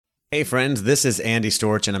Hey friends, this is Andy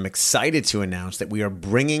Storch, and I'm excited to announce that we are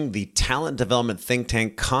bringing the Talent Development Think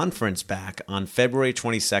Tank Conference back on February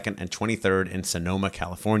 22nd and 23rd in Sonoma,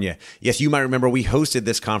 California. Yes, you might remember we hosted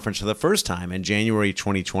this conference for the first time in January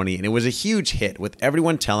 2020, and it was a huge hit with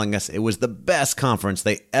everyone telling us it was the best conference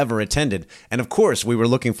they ever attended. And of course, we were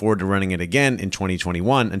looking forward to running it again in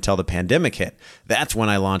 2021 until the pandemic hit. That's when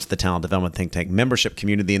I launched the Talent Development Think Tank membership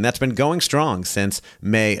community, and that's been going strong since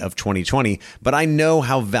May of 2020. But I know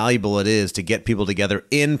how valuable it is to get people together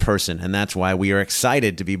in person, and that's why we are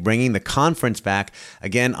excited to be bringing the conference back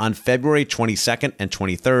again on February 22nd and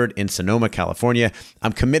 23rd in Sonoma, California.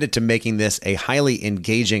 I'm committed to making this a highly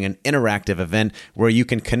engaging and interactive event where you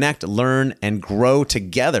can connect, learn, and grow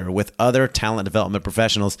together with other talent development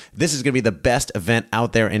professionals. This is going to be the best event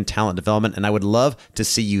out there in talent development, and I would love to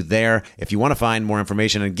see you there. If you want to find more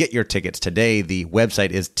information and get your tickets today, the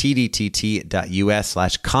website is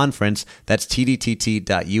tdtt.us/conference. That's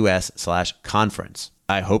tdtt.us/conference.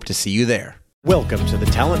 I hope to see you there. Welcome to the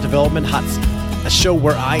Talent Development Hot Seat, a show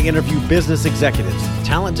where I interview business executives,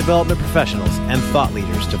 talent development professionals, and thought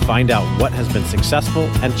leaders to find out what has been successful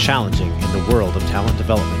and challenging in the world of talent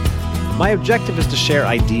development. My objective is to share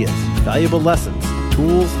ideas, valuable lessons,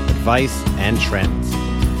 tools, advice, and trends.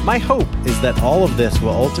 My hope is that all of this will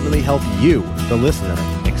ultimately help you, the listener,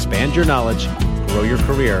 expand your knowledge, grow your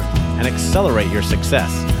career, and accelerate your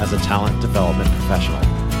success as a talent development professional.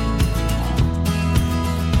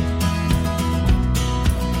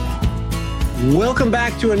 Welcome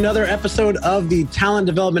back to another episode of the Talent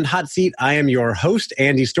Development Hot Seat. I am your host,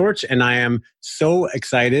 Andy Storch, and I am so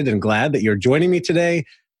excited and glad that you're joining me today.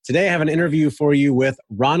 Today, I have an interview for you with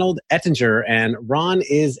Ronald Ettinger, and Ron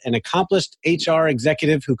is an accomplished HR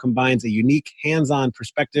executive who combines a unique hands-on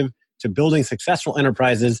perspective to building successful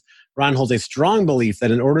enterprises. Ron holds a strong belief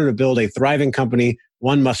that in order to build a thriving company,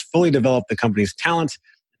 one must fully develop the company's talent.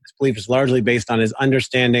 This belief is largely based on his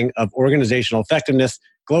understanding of organizational effectiveness,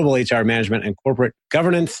 global HR management, and corporate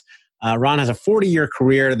governance. Ron has a 40-year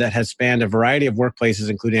career that has spanned a variety of workplaces,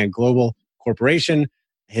 including a global corporation,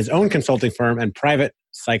 his own consulting firm, and private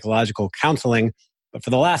psychological counseling. But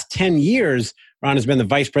for the last 10 years, Ron has been the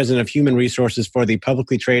vice president of human resources for the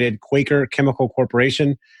publicly traded Quaker Chemical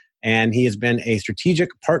Corporation, and he has been a strategic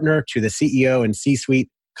partner to the CEO and C-suite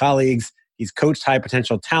colleagues. He's coached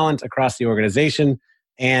high-potential talent across the organization,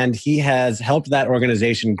 and he has helped that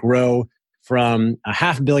organization grow from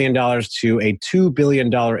 $500 million to a $2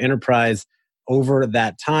 billion enterprise over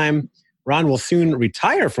that time. Ron will soon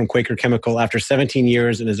retire from Quaker Chemical after 17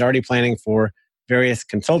 years and is already planning for various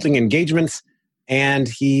consulting engagements. And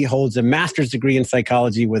he holds a master's degree in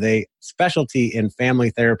psychology with a specialty in family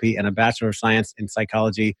therapy and a Bachelor of Science in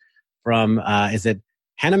psychology from,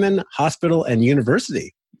 Hahnemann Hospital and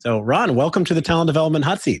University. So Ron, welcome to the Talent Development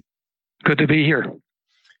Hot Seat. Good to be here.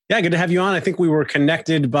 Yeah, good to have you on. I think we were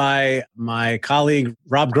connected by my colleague,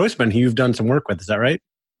 Rob Grossman, who you've done some work with. Is that right?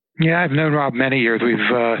 Yeah, I've known Rob many years. We've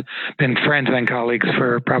been friends and colleagues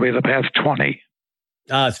for probably the past 20.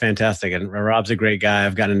 Oh, it's fantastic. And Rob's a great guy.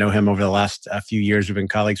 I've gotten to know him over the last few years. We've been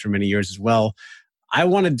colleagues for many years as well. I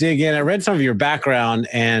want to dig in. I read some of your background,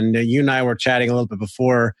 and you and I were chatting a little bit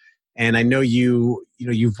before. And I know you've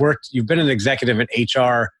been an executive in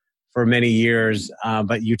HR for many years,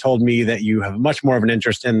 but you told me that you have much more of an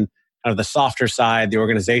interest in kind of the softer side, the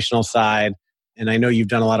organizational side. And I know you've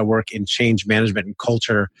done a lot of work in change management and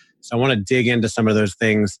culture. So I want to dig into some of those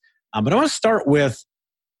things. But I want to start with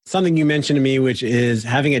something you mentioned to me, which is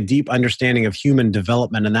having a deep understanding of human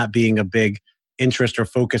development and that being a big interest or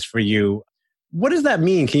focus for you. What does that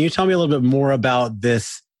mean? Can you tell me a little bit more about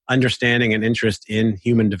this understanding and interest in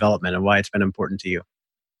human development and why it's been important to you?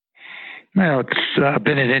 Well, it's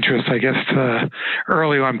been an interest, I guess,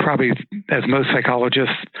 early on, probably as most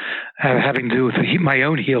psychologists, having to do with my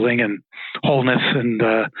own healing and wholeness, and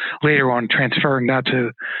later on transferring that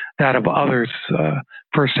to that of others,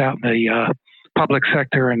 first out in the public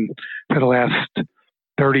sector and for the last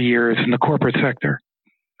 30 years in the corporate sector.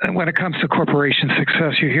 And when it comes to corporation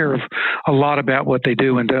success, you hear a lot about what they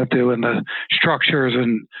do and don't do and the structures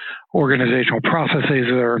and organizational processes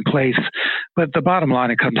that are in place. But the bottom line,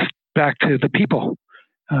 it comes back to the people.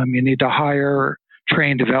 You need to hire,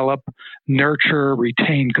 train, develop, nurture,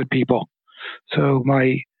 retain good people. So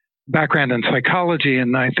my background in psychology,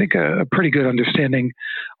 and I think a pretty good understanding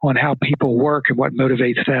on how people work and what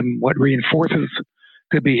motivates them, what reinforces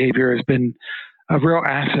good behavior, has been a real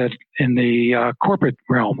asset in the corporate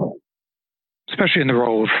realm, especially in the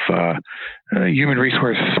role of human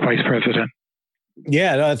resources vice president.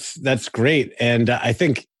 Yeah, that's great. And I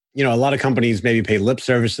think, a lot of companies maybe pay lip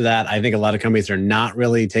service to that. I think a lot of companies are not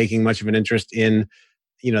really taking much of an interest in,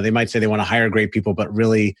 they might say they want to hire great people, but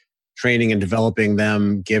really training and developing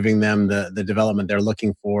them, giving them the development they're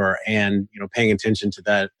looking for, and paying attention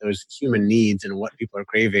to those human needs and what people are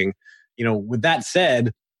craving. With that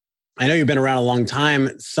said, I know you've been around a long time.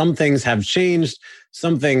 Some things have changed.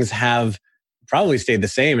 Some things have probably stayed the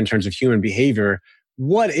same in terms of human behavior.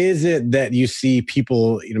 What is it that you see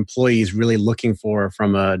people, employees really looking for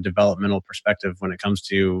from a developmental perspective when it comes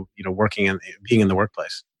to, working and being in the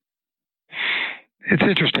workplace? It's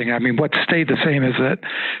interesting. I mean, what's stayed the same is that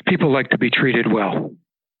people like to be treated well.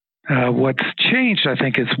 What's changed, I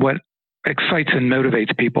think, is what excites and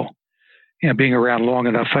motivates people. Being around long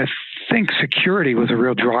enough, I think security was a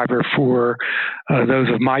real driver for those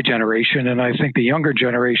of my generation. And I think the younger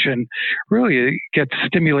generation really gets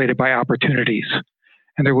stimulated by opportunities.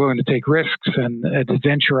 And they're willing to take risks and to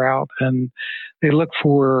venture out. And they look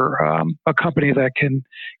for a company that can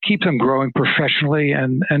keep them growing professionally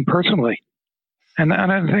and personally. And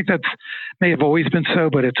I think that may have always been so,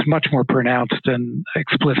 but it's much more pronounced and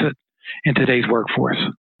explicit in today's workforce.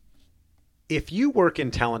 If you work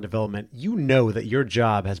in talent development, you know that your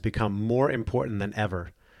job has become more important than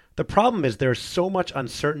ever. The problem is there's so much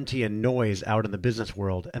uncertainty and noise out in the business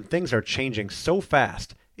world, and things are changing so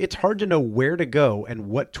fast, it's hard to know where to go and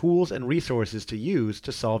what tools and resources to use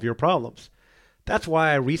to solve your problems. That's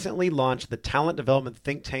why I recently launched the Talent Development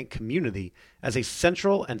Think Tank community as a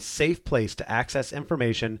central and safe place to access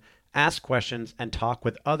information, ask questions, and talk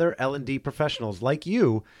with other L&D professionals like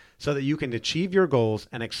you so that you can achieve your goals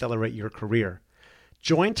and accelerate your career.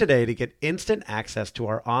 Join today to get instant access to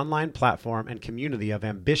our online platform and community of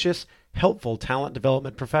ambitious, helpful talent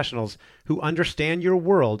development professionals who understand your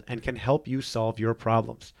world and can help you solve your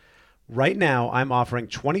problems. Right now, I'm offering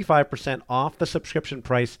 25% off the subscription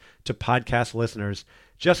price to podcast listeners.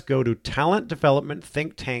 Just go to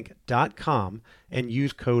talentdevelopmentthinktank.com and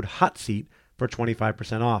use code HOTSEAT for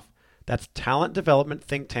 25% off. That's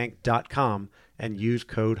talentdevelopmentthinktank.com and use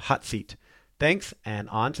code HOTSEAT. Thanks, and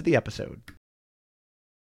on to the episode.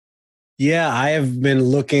 Yeah, I have been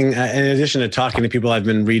looking, in addition to talking to people, I've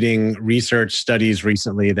been reading research studies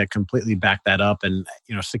recently that completely back that up. And,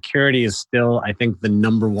 security is still, I think, the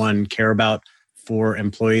number one care about for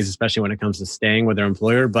employees, especially when it comes to staying with their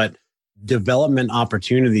employer. But development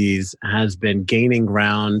opportunities has been gaining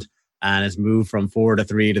ground and has moved from 4 to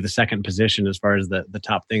 3 to the second position as far as the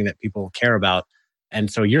top thing that people care about.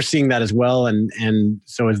 And so you're seeing that as well. And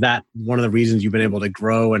so is that one of the reasons you've been able to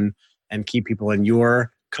grow and keep people in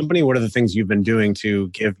your company? What are the things you've been doing to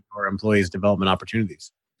give your employees development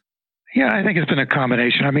opportunities? Yeah, I think it's been a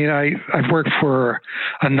combination. I mean, I've worked for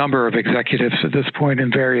a number of executives at this point in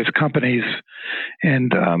various companies.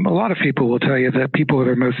 And a lot of people will tell you that people are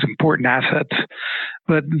their most important assets.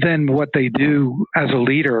 But then what they do as a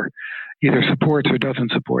leader either supports or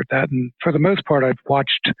doesn't support that. And for the most part, I've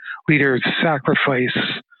watched leaders sacrifice,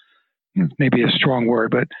 maybe a strong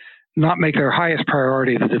word, but not make their highest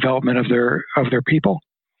priority the development of their people.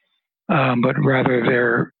 But rather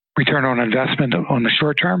their return on investment on the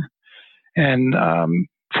short term. And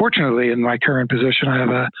fortunately, in my current position, I have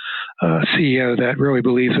a CEO that really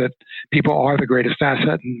believes that people are the greatest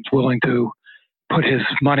asset and is willing to put his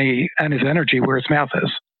money and his energy where his mouth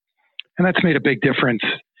is. And that's made a big difference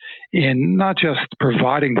in not just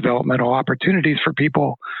providing developmental opportunities for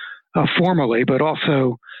people formally, but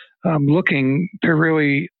also looking to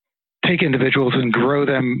really take individuals and grow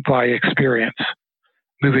them by experience,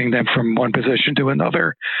 moving them from one position to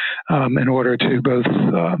another in order to both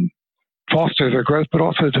foster their growth, but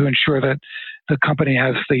also to ensure that the company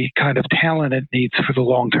has the kind of talent it needs for the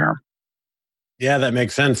long term. Yeah, that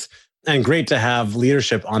makes sense. And great to have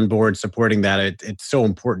leadership on board supporting that. It's so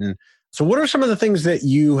important. So what are some of the things that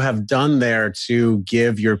you have done there to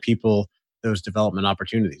give your people those development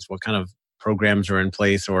opportunities? What kind of programs are in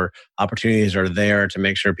place or opportunities are there to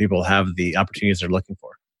make sure people have the opportunities they're looking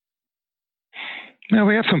for? No,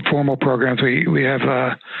 we have some formal programs. We have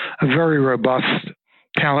a very robust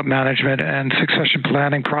talent management and succession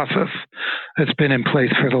planning process that's been in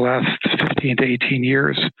place for the last 15 to 18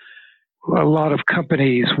 years. A lot of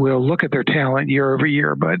companies will look at their talent year over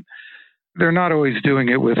year, but they're not always doing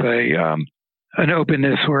it with an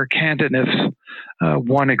openness or a candidness,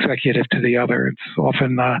 one executive to the other. It's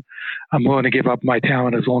often, I'm willing to give up my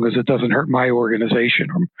talent as long as it doesn't hurt my organization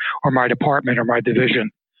or my department or my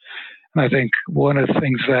division. And I think one of the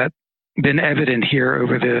things that's been evident here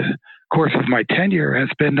over the course of my tenure has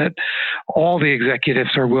been that all the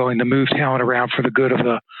executives are willing to move talent around for the good of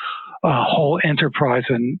the whole enterprise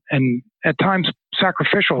and at times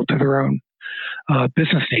sacrificial to their own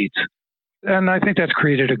business needs. And I think that's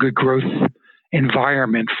created a good growth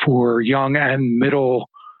environment for young and middle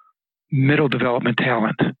development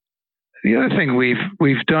talent. The other thing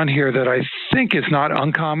we've done here that I think is not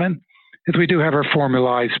uncommon is we do have our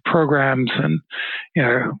formalized programs, and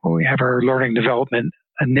we have our learning development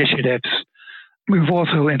initiatives. We've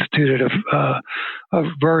also instituted a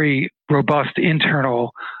very robust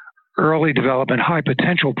internal early development high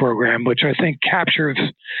potential program, which I think captures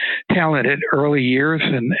talent at early years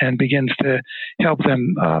and begins to help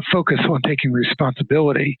them focus on taking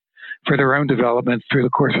responsibility for their own development through the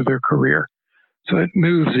course of their career. So it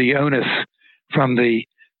moves the onus from the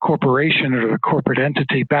corporation or the corporate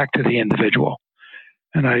entity back to the individual.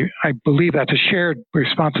 And I believe that's a shared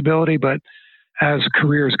responsibility, but as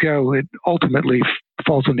careers go, it ultimately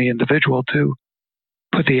falls on the individual to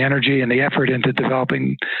put the energy and the effort into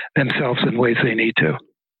developing themselves in ways they need to.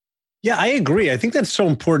 Yeah, I agree. I think that's so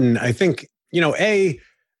important. I think,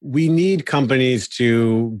 we need companies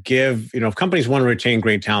to give, if companies want to retain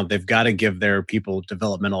great talent, they've got to give their people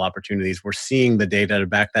developmental opportunities. We're seeing the data to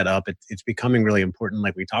back that up. It's becoming really important,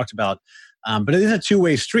 like we talked about. But it is a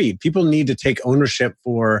two-way street. People need to take ownership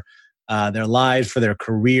for their lives, for their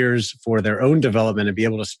careers, for their own development, and be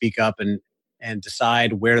able to speak up and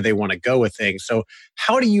decide where they want to go with things. So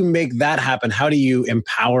how do you make that happen? How do you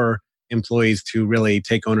empower employees to really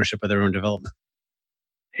take ownership of their own development?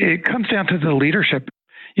 It comes down to the leadership.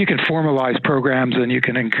 You can formalize programs and you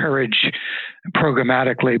can encourage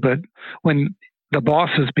programmatically, but when the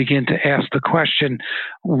bosses begin to ask the question,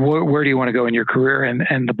 where do you want to go in your career?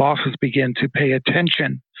 And the bosses begin to pay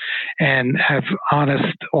attention and have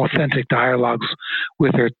honest, authentic dialogues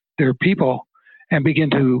with their people and begin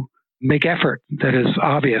to make effort that is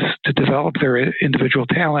obvious to develop their individual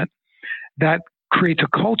talent, that creates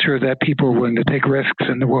a culture that people are willing to take risks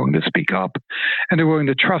and they're willing to speak up and they're willing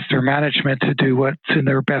to trust their management to do what's in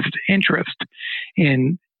their best interest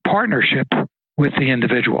in partnership with the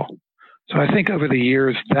individual. So I think over the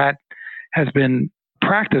years that has been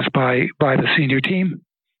practiced by the senior team,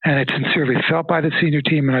 and it's sincerely felt by the senior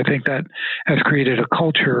team. And I think that has created a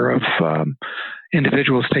culture of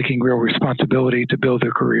individuals taking real responsibility to build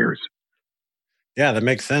their careers. Yeah, that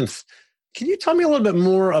makes sense. Can you tell me a little bit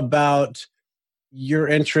more about your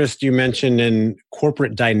interest you mentioned in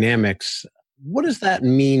corporate dynamics? What does that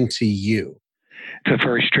mean to you? It's a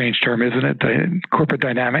very strange term, isn't it? Corporate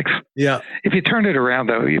dynamics. Yeah. If you turn it around,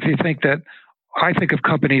 though, if you think that I think of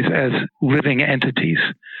companies as living entities,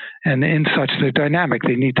 and in such they're dynamic.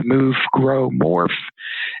 They need to move, grow, morph,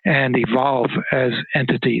 and evolve as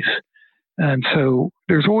entities. And so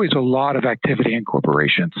there's always a lot of activity in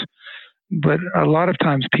corporations. But a lot of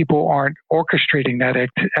times people aren't orchestrating that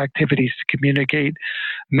activities to communicate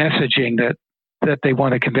messaging that they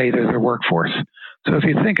want to convey to their workforce. So if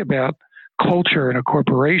you think about culture in a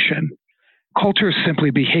corporation, culture is simply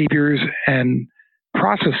behaviors and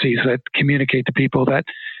processes that communicate to people that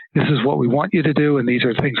this is what we want you to do and these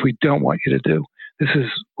are things we don't want you to do. This is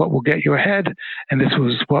what will get you ahead and this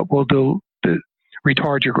was what will do to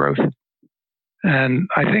retard your growth. And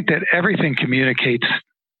I think that everything communicates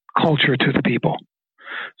culture to the people.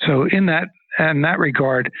 So in that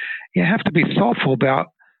regard, you have to be thoughtful about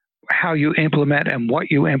how you implement and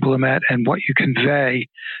what you implement and what you convey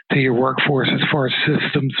to your workforce as far as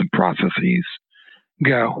systems and processes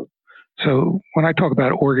go. So when I talk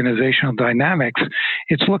about organizational dynamics,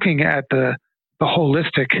 it's looking at the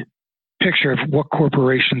holistic picture of what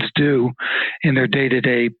corporations do in their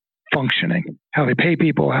day-to-day functioning, how they pay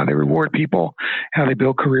people, how they reward people, how they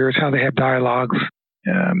build careers, how they have dialogues.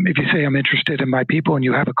 If you say I'm interested in my people and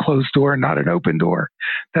you have a closed door, not an open door,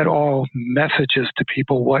 that all messages to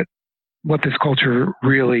people what this culture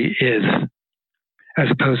really is,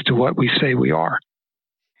 as opposed to what we say we are.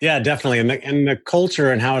 Yeah, definitely. And the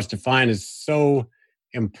culture and how it's defined is so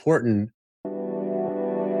important.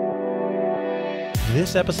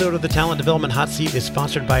 This episode of the Talent Development Hot Seat is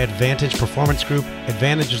sponsored by Advantage Performance Group.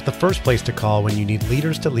 Advantage is the first place to call when you need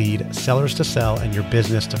leaders to lead, sellers to sell, and your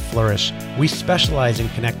business to flourish. We specialize in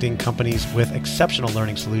connecting companies with exceptional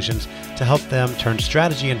learning solutions to help them turn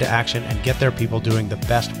strategy into action and get their people doing the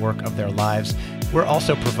best work of their lives. We're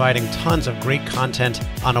also providing tons of great content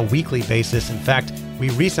on a weekly basis. In fact, we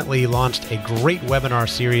recently launched a great webinar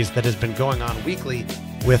series that has been going on weekly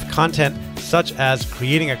with content such as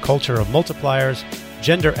creating a culture of multipliers,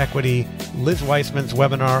 gender equity, Liz Weissman's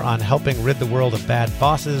webinar on helping rid the world of bad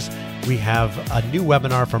bosses. We have a new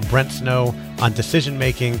webinar from Brent Snow on decision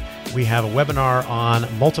making. We have a webinar on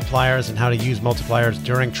multipliers and how to use multipliers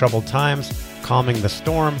during troubled times, calming the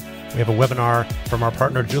storm. We have a webinar from our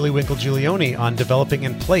partner Julie Winkle-Giulioni on developing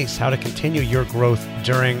in place, how to continue your growth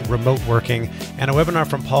during remote working, and a webinar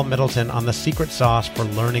from Paul Middleton on the secret sauce for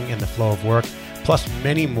learning in the flow of work, plus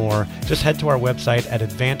many more. Just head to our website at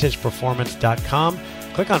advantageperformance.com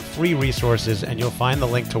Click on free resources and you'll find the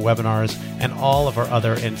link to webinars and all of our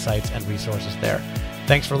other insights and resources there.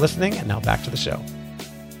 Thanks for listening, and now back to the show.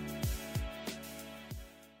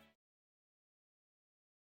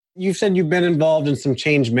 You've said you've been involved in some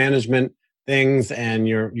change management things and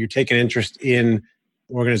you're taking interest in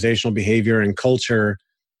organizational behavior and culture.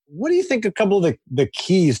 What do you think a couple of the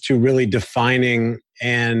keys to really defining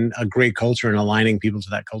a great culture and aligning people to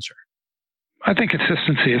that culture? I think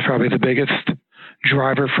consistency is probably the biggest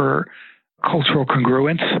driver for cultural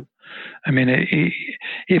congruence. I mean,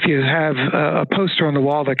 if you have a poster on the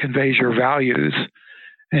wall that conveys your values,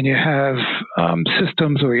 and you have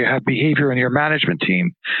systems or you have behavior in your management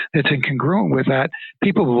team that's incongruent with that,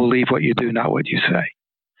 people will believe what you do, not what you say.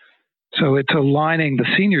 So it's aligning the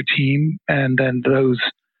senior team and then those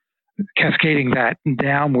cascading that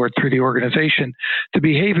downward through the organization to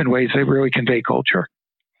behave in ways that really convey culture.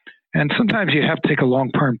 And sometimes you have to take a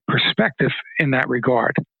long-term perspective in that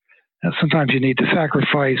regard. And sometimes you need to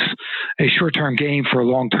sacrifice a short-term gain for a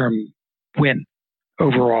long-term win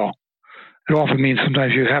overall. It often means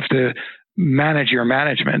sometimes you have to manage your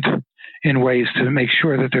management in ways to make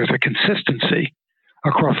sure that there's a consistency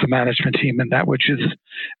across the management team and that which is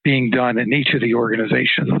being done in each of the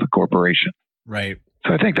organizations of the corporation. Right.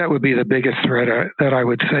 So I think that would be the biggest threat that I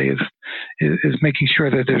would say is making sure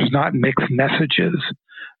that there's not mixed messages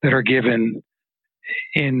that are given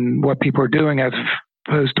in what people are doing as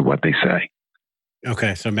opposed to what they say.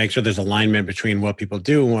 Okay, so make sure there's alignment between what people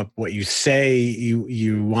do and what you say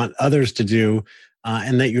you want others to do,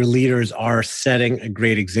 and that your leaders are setting a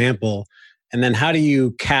great example. And then how do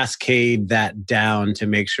you cascade that down to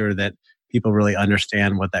make sure that people really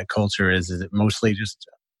understand what that culture is? Is it mostly just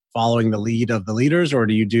following the lead of the leaders, or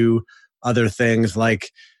do you do other things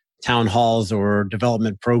like town halls or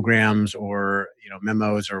development programs or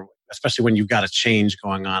memos, or especially when you've got a change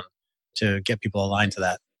going on to get people aligned to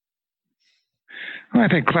that? Well, I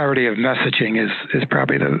think clarity of messaging is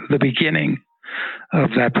probably the beginning of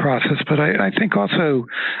that process. But I think also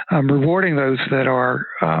rewarding those that are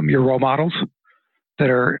your role models, that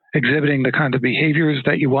are exhibiting the kind of behaviors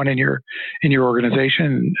that you want in your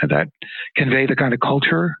organization, that convey the kind of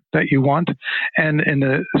culture that you want, and in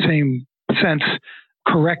the same sense,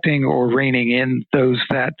 correcting or reining in those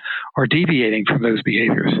that are deviating from those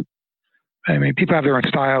behaviors. I mean, people have their own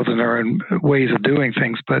styles and their own ways of doing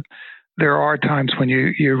things, but there are times when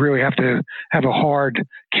you really have to have a hard,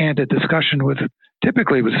 candid discussion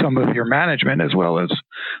typically with some of your management as well as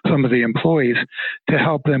some of the employees to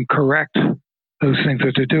help them correct those things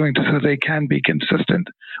that they're doing so they can be consistent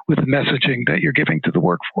with the messaging that you're giving to the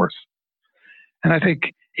workforce. And I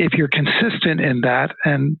think if you're consistent in that,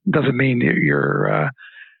 and doesn't mean you're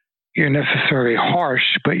necessarily harsh,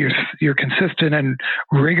 but you're consistent and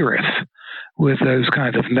rigorous with those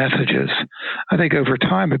kinds of messages, I think over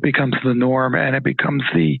time it becomes the norm and it becomes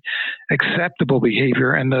the acceptable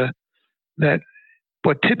behavior, and that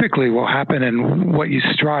what typically will happen and what you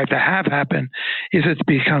strive to have happen is it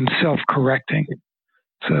becomes self-correcting.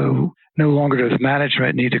 So no longer does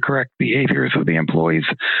management need to correct behaviors of the employees,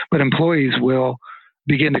 but employees will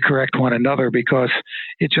begin to correct one another because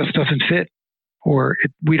it just doesn't fit, or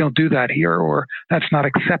we don't do that here, or that's not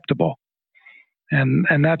acceptable.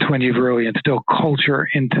 And that's when you've really instilled culture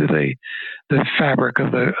into the fabric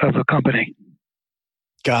of the company.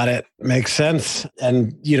 Got it. Makes sense.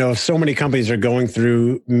 And, so many companies are going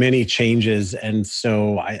through many changes. And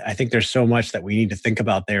so I think there's so much that we need to think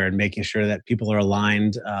about there and making sure that people are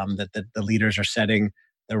aligned, that the leaders are setting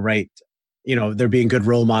the right, they're being good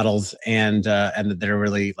role models, and that they're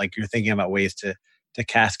really, like, you're thinking about ways to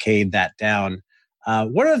cascade that down.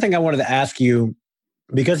 One other thing I wanted to ask you,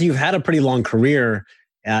 because you've had a pretty long career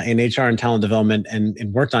in HR and talent development and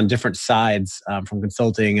worked on different sides from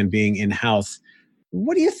consulting and being in-house,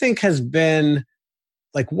 what do you think has been,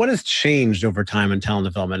 what has changed over time in talent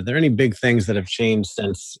development? Are there any big things that have changed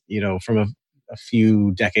since, from a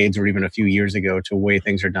few decades or even a few years ago to the way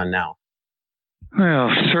things are done now? Well,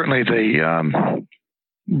 certainly the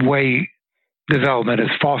way development is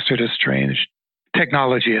fostered has changed.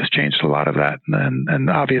 Technology has changed a lot of that. And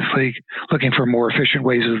obviously looking for more efficient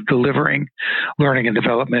ways of delivering learning and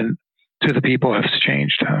development to the people has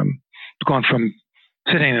changed. It's gone from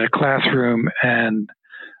sitting in a classroom and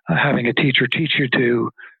having a teacher teach you to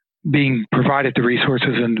being provided the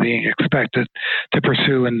resources and being expected to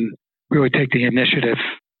pursue and really take the initiative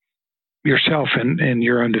yourself in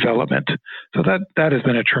your own development. So that has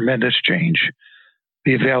been a tremendous change.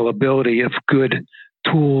 The availability of good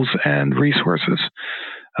tools and resources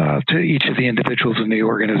to each of the individuals in the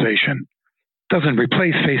organization. Doesn't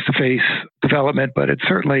replace face-to-face development, but it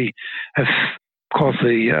certainly has caused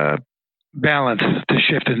the balance to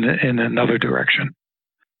shift in another direction.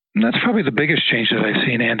 And that's probably the biggest change that I've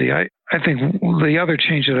seen, Andy. I think the other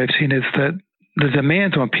change that I've seen is that the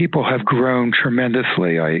demands on people have grown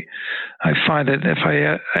tremendously. I find that if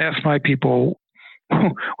I ask my people,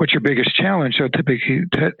 what's your biggest challenge, they'll typically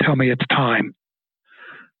tell me it's time.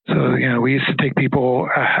 So, we used to take people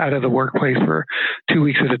out of the workplace for 2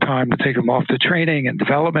 weeks at a time to take them off to training and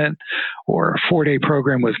development, or a 4-day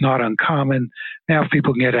program was not uncommon. Now, if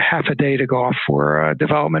people can get a half a day to go off for a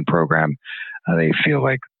development program, they feel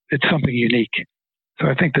like it's something unique. So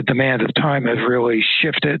I think the demand of time has really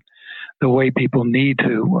shifted the way people need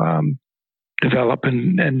to develop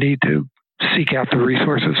and need to seek out the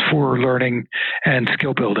resources for learning and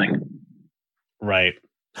skill building. Right.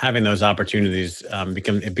 Having those opportunities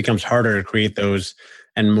it becomes harder to create those,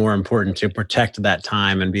 and more important to protect that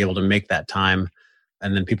time and be able to make that time.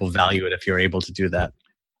 And then people value it if you're able to do that.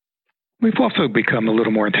 We've also become a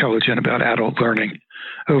little more intelligent about adult learning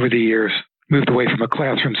over the years. Moved away from a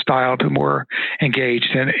classroom style to more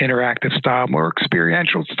engaged and interactive style, more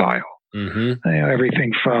experiential style. Mm-hmm.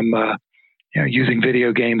 Everything from using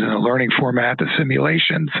video games in a learning format to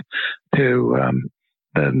simulations to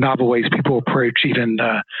the novel ways people approach even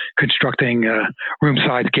constructing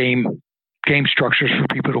room-size game structures for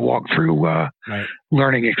people to walk through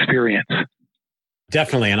learning experience.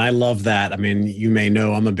 Definitely. And I love that. I mean, you may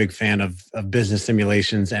know I'm a big fan of business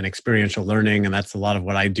simulations and experiential learning. And that's a lot of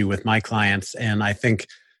what I do with my clients. And I think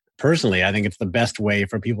personally, it's the best way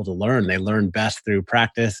for people to learn. They learn best through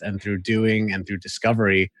practice and through doing and through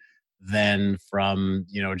discovery than from,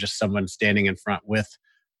 just someone standing in front with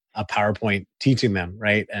a PowerPoint teaching them,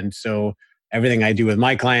 right? And so everything I do with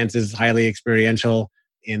my clients is highly experiential.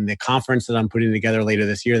 In the conference that I'm putting together later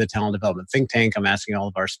this year, the Talent Development Think Tank, I'm asking all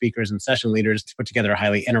of our speakers and session leaders to put together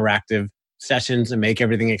highly interactive sessions and make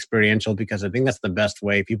everything experiential, because I think that's the best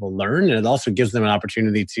way people learn. And it also gives them an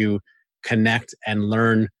opportunity to connect and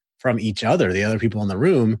learn from each other, the other people in the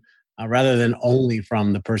room, rather than only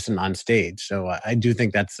from the person on stage. So I do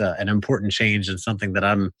think that's an important change and something that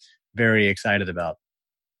I'm very excited about.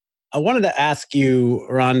 I wanted to ask you,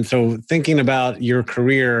 Ron, so thinking about your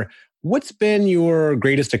career, what's been your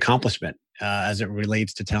greatest accomplishment as it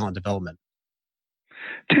relates to talent development?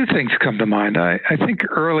 Two things come to mind. I think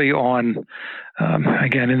early on,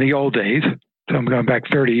 again, in the old days, so I'm going back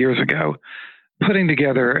 30 years ago, putting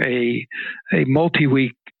together a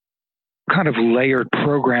multi-week kind of layered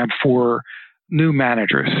program for new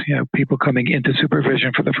managers, people coming into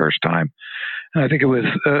supervision for the first time. And I think it was,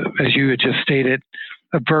 as you had just stated,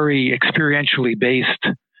 a very experientially based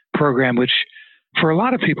program, which for a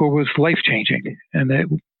lot of people was life-changing. And it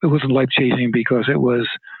wasn't life-changing because it was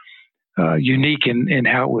unique in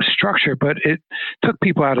how it was structured, but it took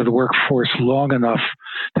people out of the workforce long enough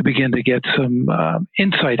to begin to get some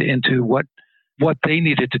insight into what they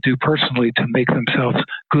needed to do personally to make themselves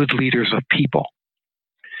good leaders of people.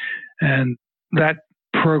 And that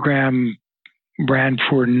program ran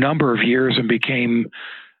for a number of years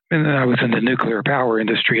and I was in the nuclear power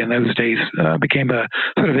industry in those days, became a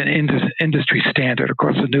sort of an industry standard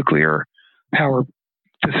across the nuclear power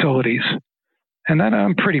facilities. And that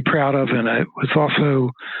I'm pretty proud of. And it was also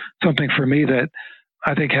something for me that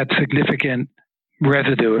I think had significant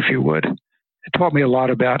residue, if you would. It taught me a lot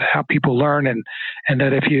about how people learn, and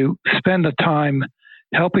that if you spend the time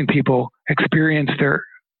helping people experience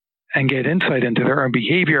and get insight into their own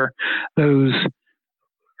behavior, those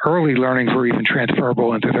early learnings were even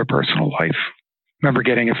transferable into their personal life. I remember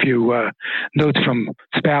getting a few notes from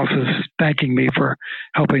spouses thanking me for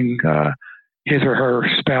helping his or her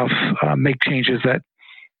spouse make changes that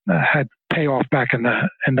had payoff back in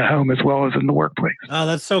the home as well as in the workplace. Oh,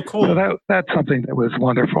 that's so cool. So that's something that was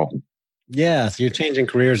wonderful. Yeah, so you're changing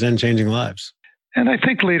careers and changing lives. And I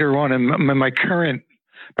think later on in my current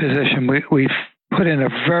position, we've put in a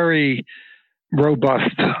very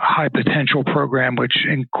robust, high potential program, which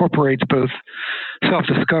incorporates both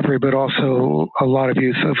self-discovery, but also a lot of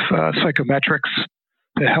use of psychometrics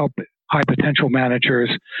to help high potential managers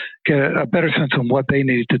get a better sense of what they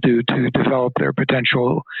needed to do to develop their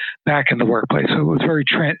potential back in the workplace. So it was very,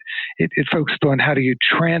 it focused on how do you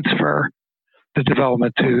transfer the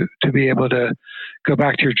development to be able to go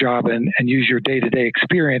back to your job and use your day-to-day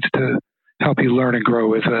experience to help you learn and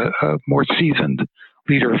grow as a more seasoned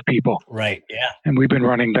leader of people. Right. Yeah. And we've been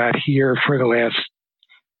running that here for the last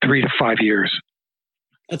 3 to 5 years.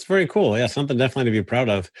 That's very cool. Yeah. Something definitely to be proud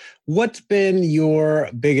of. What's been your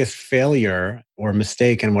biggest failure or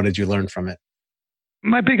mistake, and what did you learn from it?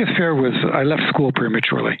 My biggest failure was I left school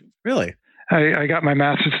prematurely. Really? I got my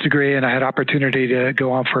master's degree and I had opportunity to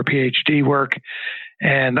go on for PhD work,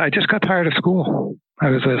 and I just got tired of school. I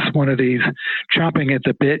was one of these chomping at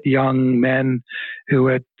the bit young men who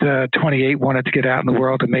at 28 wanted to get out in the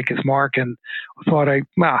world and make his mark, and thought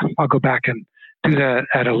I'll go back and do that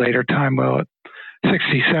at a later time. Well, at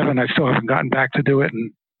 67, I still haven't gotten back to do it,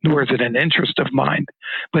 and nor is it an interest of mine,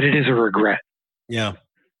 but it is a regret. Yeah.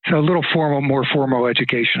 So a little more formal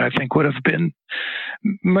education, I think,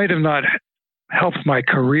 might have not helped my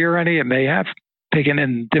career any. It may have taken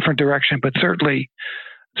in a different direction, but certainly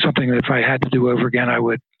something that if I had to do over again, I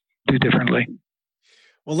would do differently.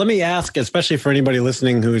 Well, let me ask, especially for anybody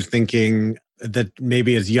listening who's thinking that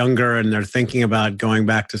maybe is younger and they're thinking about going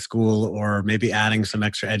back to school or maybe adding some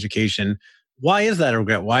extra education. Why is that a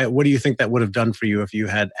regret? What do you think that would have done for you if you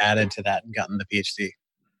had added to that and gotten the PhD?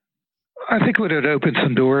 I think it would have opened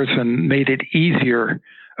some doors and made it easier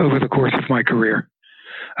over the course of my career.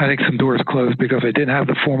 I think some doors closed because I didn't have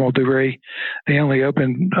the formal degree. They only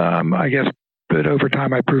opened, I guess, but over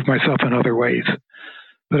time I proved myself in other ways.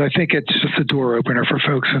 But I think it's just a door opener for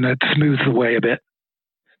folks, and it smooths the way a bit.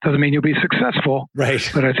 Doesn't mean you'll be successful, right?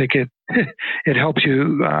 But I think it helps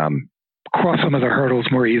you cross some of the hurdles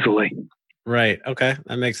more easily. Right. Okay.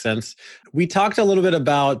 That makes sense. We talked a little bit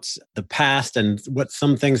about the past and what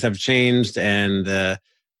some things have changed and the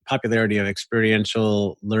popularity of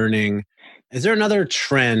experiential learning. Is there another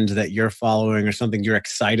trend that you're following or something you're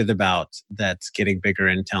excited about that's getting bigger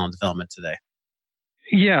in talent development today?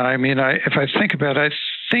 Yeah. I mean, if I think about it, I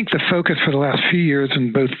think the focus for the last few years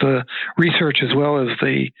in both the research as well as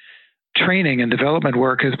the training and development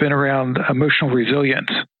work has been around emotional resilience,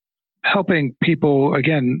 helping people,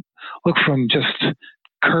 again, look from just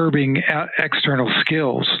curbing external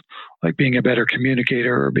skills, like being a better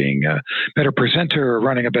communicator or being a better presenter or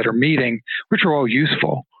running a better meeting, which are all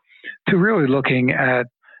useful, to really looking at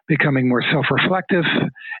becoming more self-reflective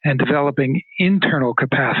and developing internal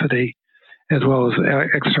capacity as well as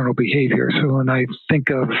external behavior. So when I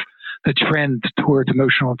think of the trend towards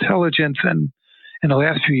emotional intelligence, and in the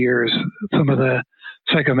last few years, some of the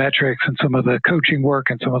psychometrics and some of the coaching work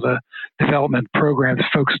and some of the development programs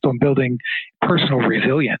focused on building personal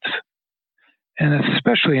resilience. And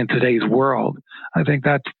especially in today's world, I think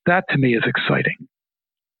that to me is exciting.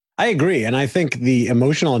 I agree. And I think the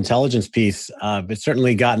emotional intelligence piece, it's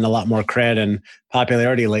certainly gotten a lot more cred and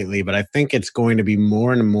popularity lately, but I think it's going to be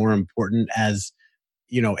more and more important as,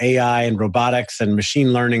 AI and robotics and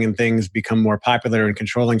machine learning and things become more popular and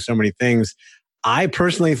controlling so many things. I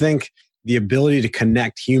personally think the ability to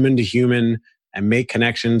connect human to human and make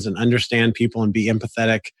connections and understand people and be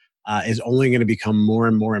empathetic is only going to become more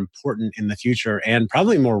and more important in the future, and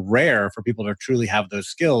probably more rare for people to truly have those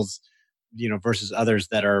skills, versus others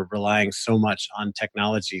that are relying so much on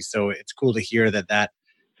technology. So it's cool to hear that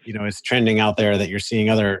is trending out there, that you're seeing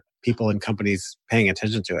other people and companies paying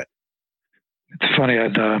attention to it. It's funny, I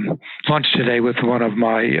had lunch today with one of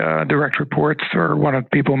my direct reports, or one of the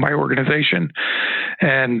people in my organization,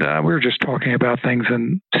 and we were just talking about things,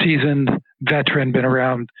 and seasoned veteran, been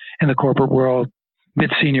around in the corporate world,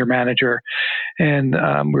 mid-senior manager, and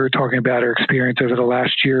we were talking about her experience over the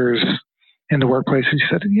last years in the workplace, and she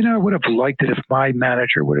said, I would have liked it if my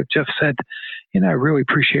manager would have just said, I really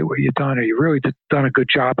appreciate what you've done, or you really done a good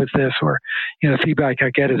job at this, or, the feedback I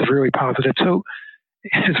get is really positive. So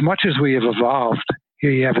as much as we have evolved, here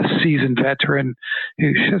you have a seasoned veteran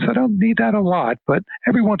who says, I don't need that a lot, but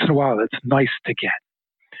every once in a while it's nice to get.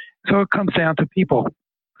 So it comes down to people,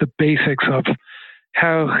 the basics of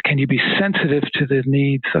how can you be sensitive to the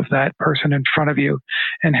needs of that person in front of you,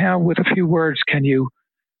 and how with a few words can you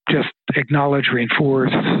just acknowledge,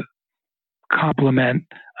 reinforce, compliment,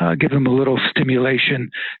 give them a little stimulation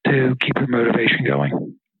to keep your motivation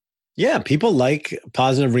going. Yeah, people like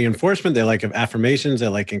positive reinforcement. They like affirmations. They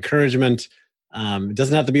like encouragement. It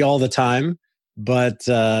doesn't have to be all the time, but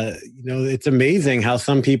it's amazing how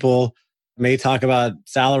some people may talk about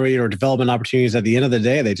salary or development opportunities. At the end of the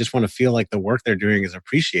day, they just want to feel like the work they're doing is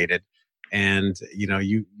appreciated, and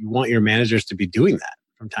you want your managers to be doing that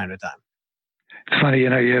from time to time. It's funny,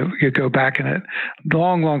 you go back in it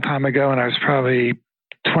long time ago, and I was probably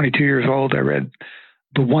 22 years old. I read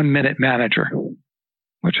The 1 Minute Manager,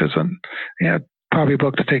 which is probably a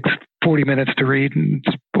book that takes 40 minutes to read, and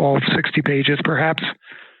it's all 60 pages perhaps.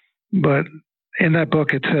 But in that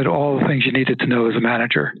book, it said all the things you needed to know as a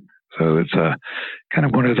manager. So it's kind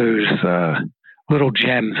of one of those little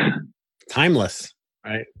gems. Timeless,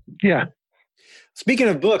 right? Yeah. Speaking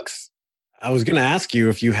of books, I was going to ask you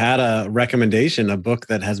if you had a recommendation, a book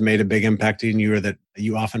that has made a big impact on you or that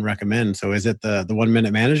you often recommend. So is it the 1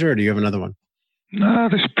 Minute Manager, or do you have another one?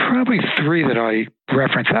 There's probably three that I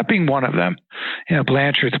reference, that being one of them.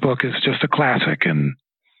 Blanchard's book is just a classic, and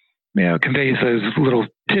conveys those little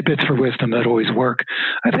tidbits for wisdom that always work.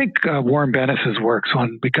 I think Warren Bennis's works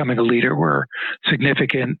on becoming a leader were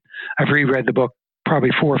significant. I've reread the book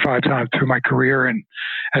probably 4 or 5 times through my career, and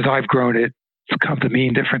as I've grown, it's come to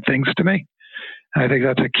mean different things to me. I think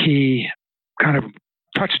that's a key kind of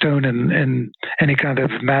touchstone in any kind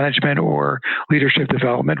of management or leadership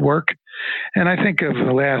development work. And I think of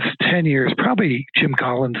the last 10 years, probably Jim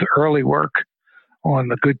Collins' early work on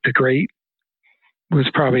The Good to Great was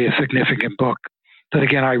probably a significant book that,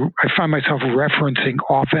 again, I find myself referencing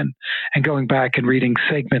often and going back and reading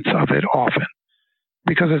segments of it often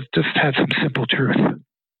because it just had some simple truth.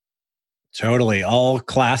 Totally. All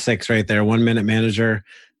classics right there. 1 Minute Manager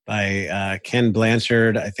by Ken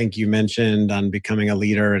Blanchard. I think you mentioned on Becoming a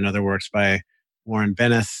Leader, and other works by Warren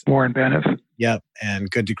Bennis. Warren Bennis. Yep. And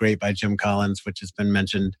Good to Great by Jim Collins, which has been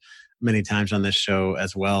mentioned many times on this show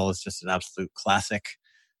as well. It's just an absolute classic.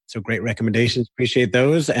 So great recommendations. Appreciate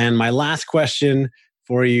those. And my last question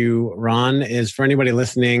for you, Ron, is for anybody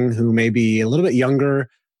listening who may be a little bit younger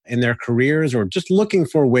in their careers or just looking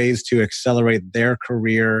for ways to accelerate their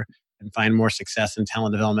career and find more success in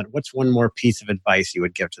talent development. What's one more piece of advice you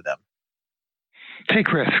would give to them?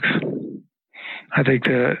 Take risks. I think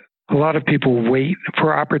a lot of people wait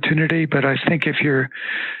for opportunity, but I think if you're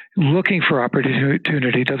looking for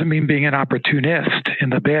opportunity, doesn't mean being an opportunist in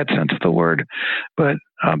the bad sense of the word, but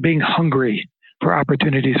being hungry for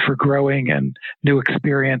opportunities for growing and new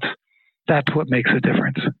experience. That's what makes a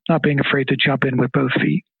difference. Not being afraid to jump in with both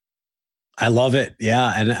feet. I love it.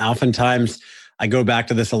 Yeah. And oftentimes I go back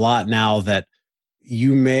to this a lot now, that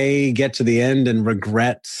you may get to the end and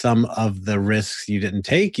regret some of the risks you didn't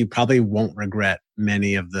take. You probably won't regret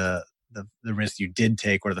many of the risks you did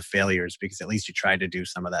take or the failures, because at least you tried to do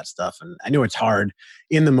some of that stuff. And I know it's hard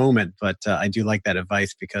in the moment, but I do like that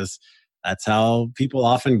advice, because that's how people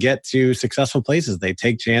often get to successful places. They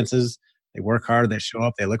take chances, they work hard, they show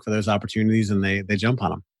up, they look for those opportunities, and they jump on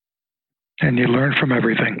them. And you learn from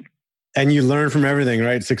everything. And you learn from everything,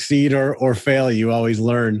 right? Succeed or fail, you always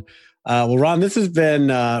learn. Well, Ron, this has been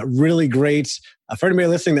really great. For anybody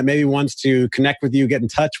listening that maybe wants to connect with you, get in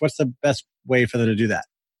touch, what's the best way for them to do that?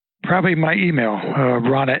 Probably my email,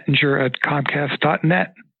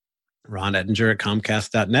 ronettinger@comcast.net.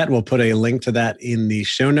 ronettinger@comcast.net. We'll put a link to that in the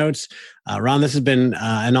show notes. Ron, this has been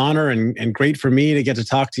an honor and great for me to get to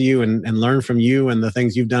talk to you and learn from you and the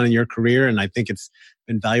things you've done in your career. And I think it's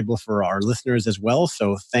been valuable for our listeners as well.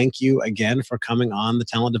 So thank you again for coming on the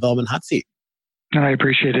Talent Development Hot Seat. And I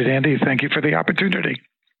appreciate it, Andy. Thank you for the opportunity.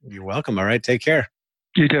 You're welcome. All right. Take care.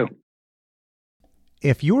 You too.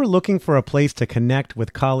 If you're looking for a place to connect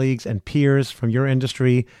with colleagues and peers from your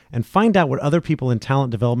industry and find out what other people in talent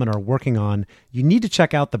development are working on, you need to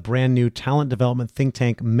check out the brand new Talent Development Think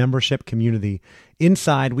Tank membership community.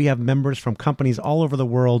 Inside, we have members from companies all over the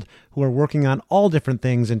world who are working on all different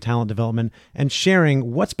things in talent development and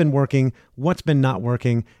sharing what's been working, what's been not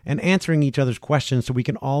working, and answering each other's questions so we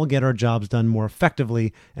can all get our jobs done more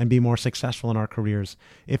effectively and be more successful in our careers.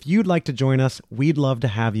 If you'd like to join us, we'd love to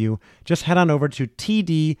have you. Just head on over to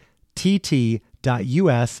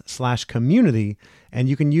tdtt.us/community, and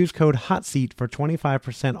you can use code HOTSEAT for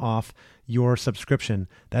 25% off your subscription.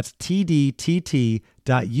 That's tdtt.us/community,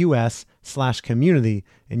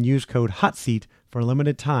 and use code HOTSEAT for a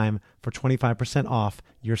limited time for 25% off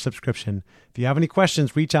your subscription. If you have any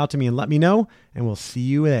questions, reach out to me and let me know, and we'll see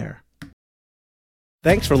you there.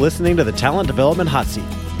 Thanks for listening to the Talent Development Hot Seat.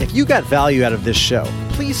 If you got value out of this show,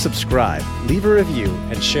 please subscribe, leave a review,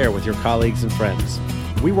 and share with your colleagues and friends.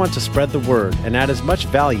 We want to spread the word and add as much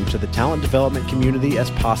value to the talent development community as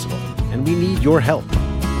possible, and we need your help.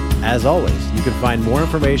 As always, you can find more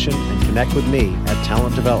information and connect with me at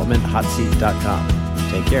talentdevelopmenthotseat.com.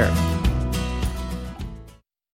 Take care.